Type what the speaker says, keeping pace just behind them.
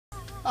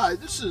Hi,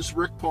 this is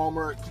Rick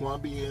Palmer at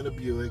Columbiana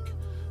Buick,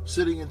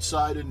 sitting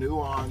inside a new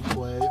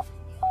Enclave.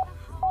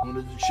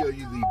 Wanted to show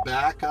you the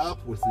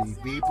backup with the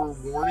beeper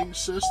warning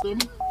system.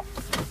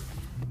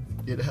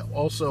 It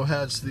also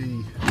has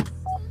the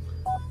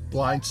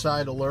blind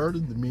side alert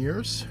in the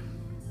mirrors.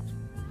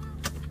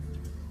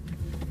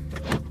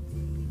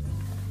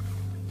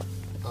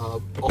 A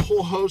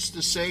whole host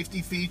of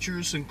safety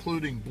features,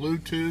 including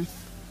Bluetooth.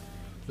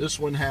 This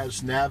one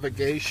has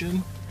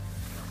navigation.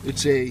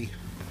 It's a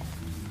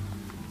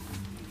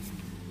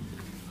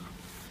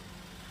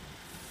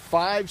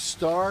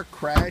 5-star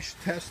crash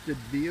tested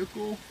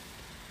vehicle.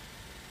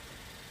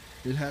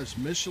 It has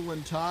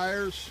Michelin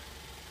tires.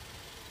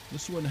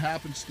 This one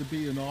happens to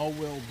be an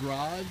all-wheel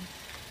drive,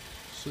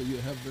 so you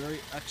have very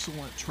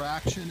excellent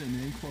traction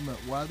in inclement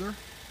weather.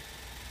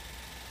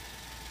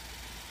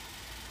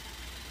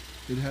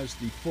 It has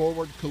the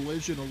forward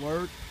collision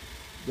alert.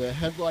 The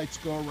headlights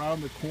go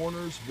around the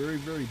corners, very,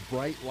 very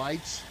bright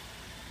lights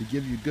to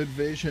give you good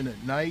vision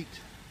at night.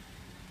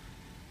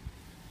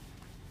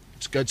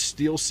 It's got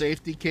steel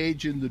safety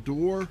cage in the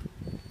door.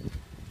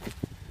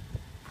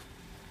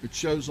 It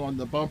shows on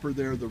the bumper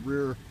there the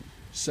rear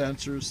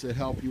sensors that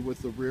help you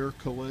with the rear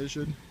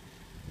collision.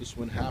 This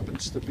one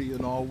happens to be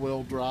an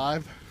all-wheel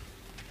drive.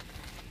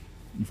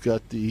 You've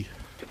got the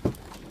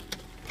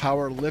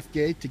power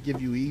liftgate to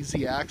give you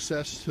easy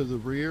access to the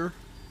rear.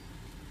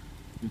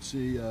 You can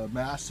see a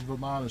massive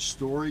amount of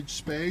storage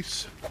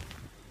space.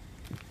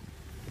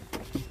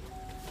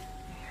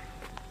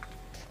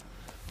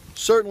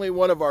 Certainly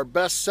one of our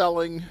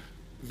best-selling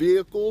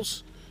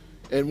vehicles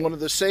and one of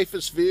the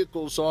safest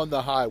vehicles on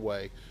the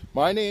highway.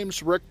 My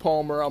name's Rick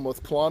Palmer. I'm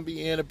with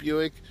Columbiana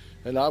Buick,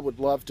 and I would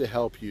love to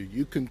help you.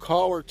 You can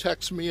call or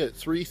text me at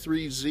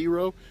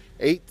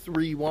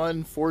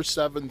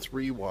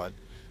 330-831-4731.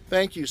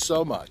 Thank you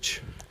so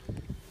much.